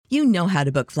You know how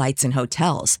to book flights and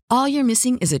hotels. All you're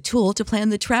missing is a tool to plan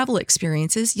the travel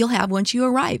experiences you'll have once you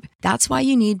arrive. That's why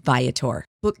you need Viator.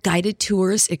 Book guided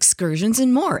tours, excursions,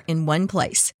 and more in one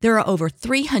place. There are over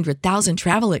 300,000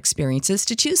 travel experiences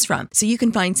to choose from, so you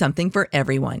can find something for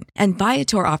everyone. And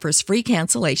Viator offers free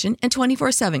cancellation and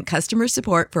 24/7 customer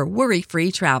support for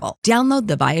worry-free travel. Download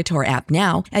the Viator app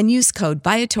now and use code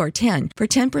Viator10 for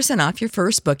 10% off your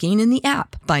first booking in the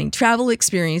app. Find travel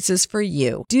experiences for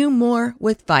you. Do more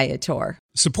with Viator.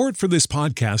 Support for this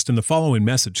podcast and the following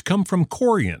message come from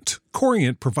Corient.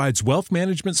 Corient provides wealth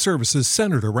management services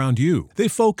centered around you. They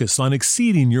focus on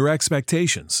exceeding your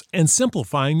expectations and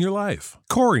simplifying your life.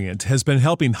 Corient has been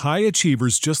helping high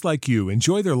achievers just like you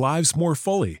enjoy their lives more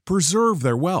fully, preserve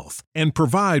their wealth, and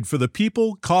provide for the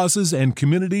people, causes, and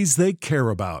communities they care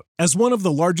about. As one of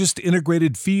the largest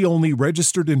integrated fee-only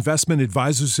registered investment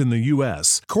advisors in the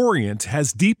U.S., Corient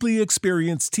has deeply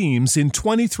experienced teams in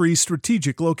 23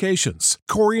 strategic locations.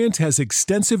 Corient has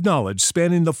extensive knowledge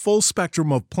spanning the full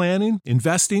spectrum of planning,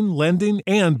 investing, lending,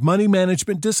 and money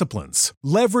management disciplines.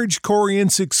 Leverage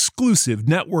Corient's exclusive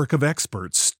network of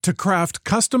experts to craft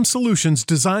custom solutions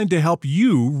designed to help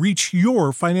you reach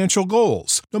your financial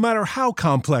goals, no matter how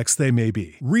complex they may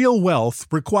be. Real wealth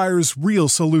requires real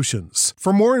solutions.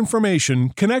 For more information,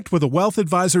 connect with a wealth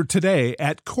advisor today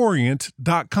at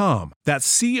Corient.com.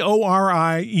 That's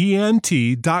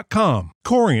Corient.com.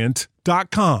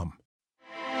 Corient.com.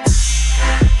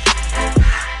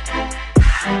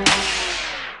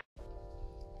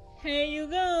 Hey you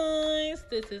guys,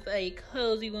 this is a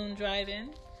cozy room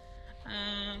drive-in,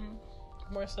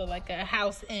 more so like a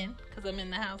house in, because I'm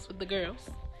in the house with the girls,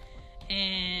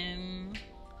 and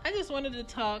I just wanted to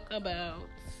talk about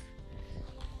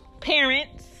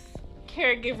parents,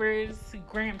 caregivers,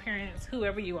 grandparents,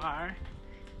 whoever you are.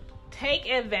 Take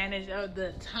advantage of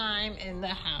the time in the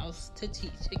house to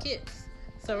teach the kids.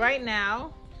 So right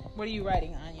now, what are you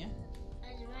writing, Anya?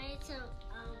 I'm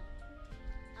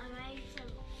writing some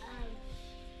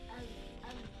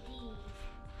these.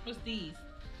 What's these?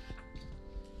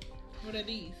 What are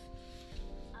these?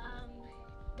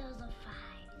 Those are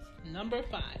fives. Number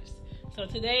fives. So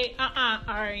today,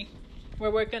 Ari, we're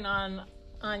working on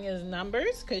Anya's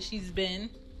numbers because she's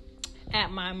been at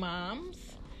my mom's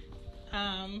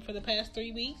for the past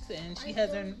 3 weeks, and she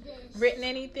hasn't written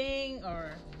anything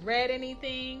or read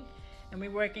anything. And we're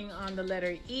working on the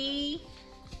letter E,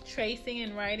 tracing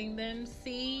and writing them.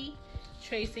 C,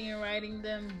 tracing and writing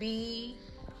them. B,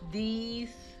 D's,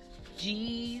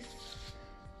 G's,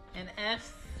 and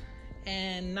F's.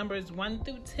 And numbers 1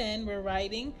 through 10 we're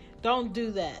writing. Don't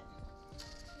do that.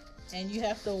 And you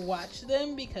have to watch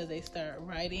them because they start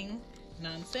writing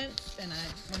nonsense. And I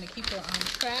want to keep her on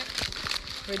track.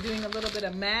 We're doing a little bit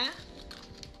of math.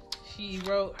 She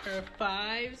wrote her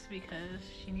fives because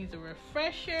she needs a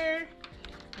refresher.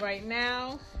 Right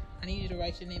now, I need you to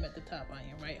write your name at the top,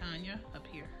 Anya. Right, Anya? Up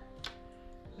here.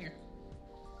 Here.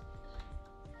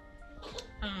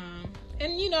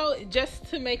 And you know, just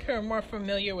to make her more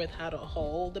familiar with how to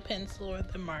hold the pencil or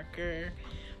the marker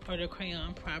or the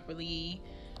crayon properly,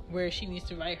 where she needs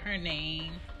to write her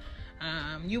name.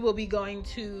 You will be going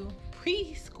to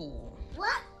preschool.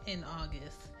 What? In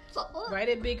August. What? Write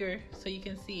it bigger so you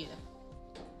can see it.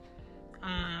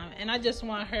 And I just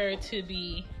want her to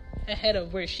be ahead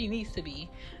of where she needs to be.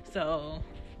 So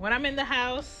when I'm in the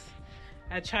house,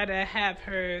 I try to have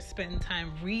her spend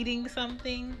time reading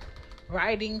something,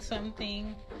 writing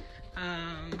something,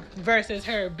 versus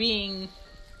her being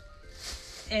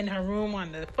in her room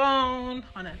on the phone,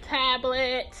 on a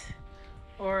tablet,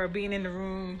 or being in the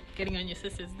room getting on your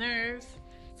sister's nerves.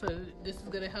 So this is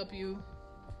going to help you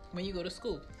when you go to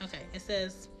school. Okay, it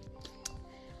says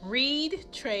read,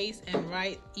 trace, and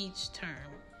write each term.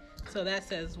 So that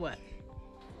says what?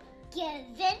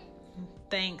 Given.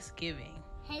 Thanksgiving.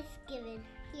 Thanksgiving.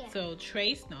 Yeah. So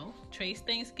trace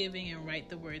Thanksgiving and write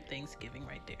the word Thanksgiving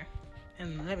right there.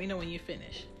 And let me know when you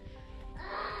finish.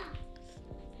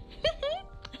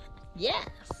 Yes.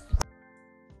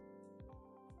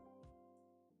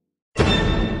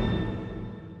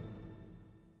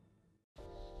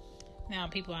 Now,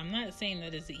 people, I'm not saying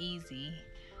that it's easy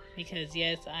because,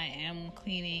 yes, I am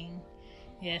cleaning.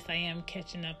 Yes, I am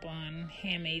catching up on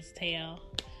Handmaid's Tale.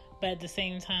 But at the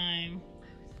same time,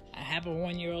 I have a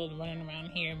 1-year-old running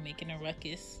around here making a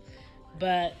ruckus.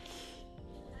 But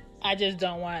I just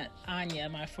don't want Anya,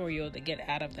 my 4-year-old, to get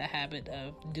out of the habit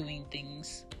of doing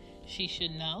things she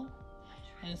should know.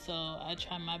 And so I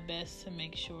try my best to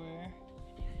make sure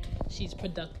she's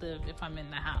productive if I'm in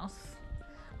the house.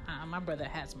 My brother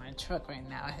has my truck right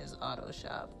now at his auto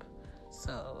shop.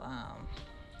 So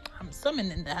I'm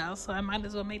summoning the house, so I might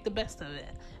as well make the best of it.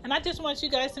 And I just want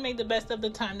you guys to make the best of the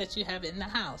time that you have in the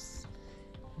house.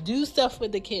 Do stuff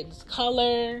with the kids.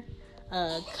 Color,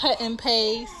 cut and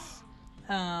paste,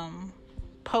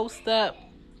 post up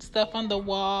stuff on the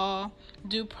wall,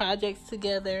 do projects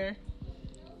together.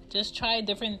 Just try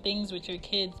different things with your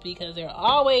kids because they're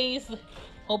always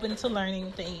open to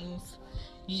learning things.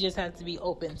 You just have to be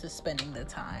open to spending the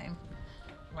time.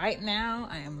 Right now,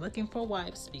 I am looking for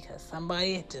wipes because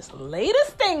somebody just laid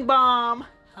a stink bomb.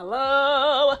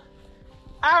 Hello? All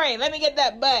right, let me get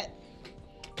that butt.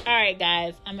 All right,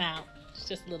 guys, I'm out. It's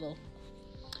just a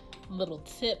little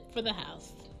tip for the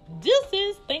house.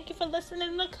 Deuces. Thank you for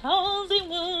listening to Cozy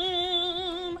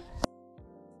Womb.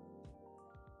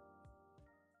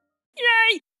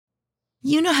 Yay!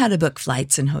 You know how to book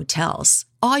flights and hotels.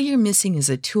 All you're missing is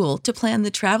a tool to plan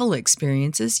the travel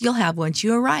experiences you'll have once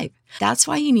you arrive. That's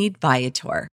why you need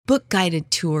Viator. Book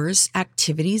guided tours,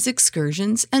 activities,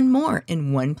 excursions, and more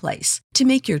in one place to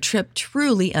make your trip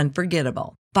truly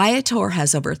unforgettable. Viator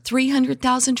has over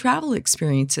 300,000 travel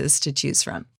experiences to choose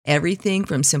from. Everything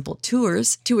from simple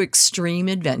tours to extreme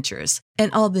adventures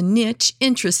and all the niche,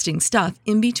 interesting stuff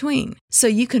in between. So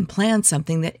you can plan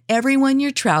something that everyone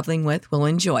you're traveling with will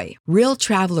enjoy. Real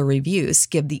traveler reviews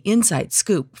give the inside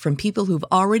scoop from people who've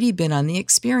already been on the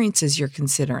experiences you're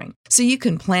considering. So you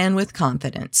can plan with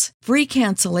confidence. Free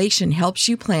cancellation helps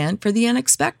you plan for the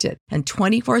unexpected. And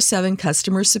 24/7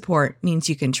 customer support means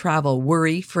you can travel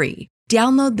worry-free.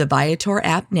 Download the Viator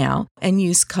app now and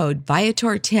use code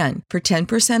Viator10 for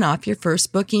 10% off your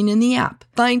first booking in the app.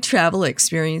 Find travel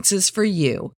experiences for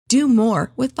you. Do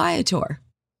more with Viator.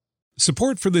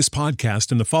 Support for this podcast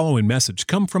and the following message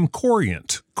come from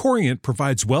Corient. Corient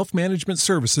provides wealth management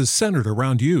services centered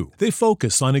around you. They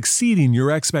focus on exceeding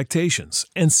your expectations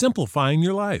and simplifying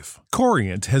your life.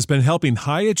 Corient has been helping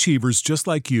high achievers just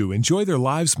like you enjoy their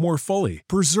lives more fully,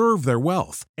 preserve their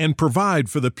wealth, and provide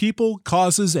for the people,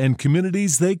 causes, and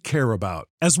communities they care about.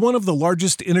 As one of the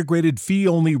largest integrated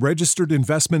fee-only registered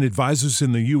investment advisors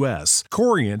in the U.S.,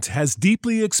 Corient has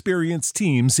deeply experienced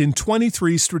teams in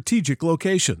 23 strategic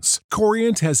locations.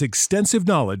 Corient has extensive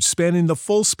knowledge spanning the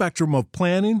full spectrum of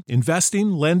planning,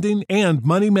 investing, lending, and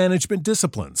money management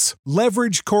disciplines.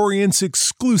 Leverage Corient's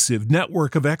exclusive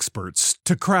network of experts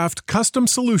to craft custom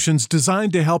solutions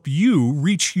designed to help you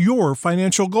reach your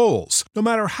financial goals, no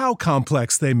matter how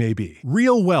complex they may be.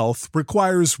 Real wealth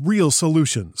requires real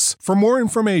solutions. For more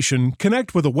information,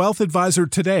 connect with a wealth advisor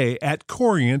today at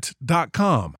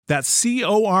Corient.com. That's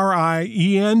Corient.com.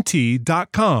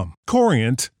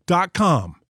 Corient.com.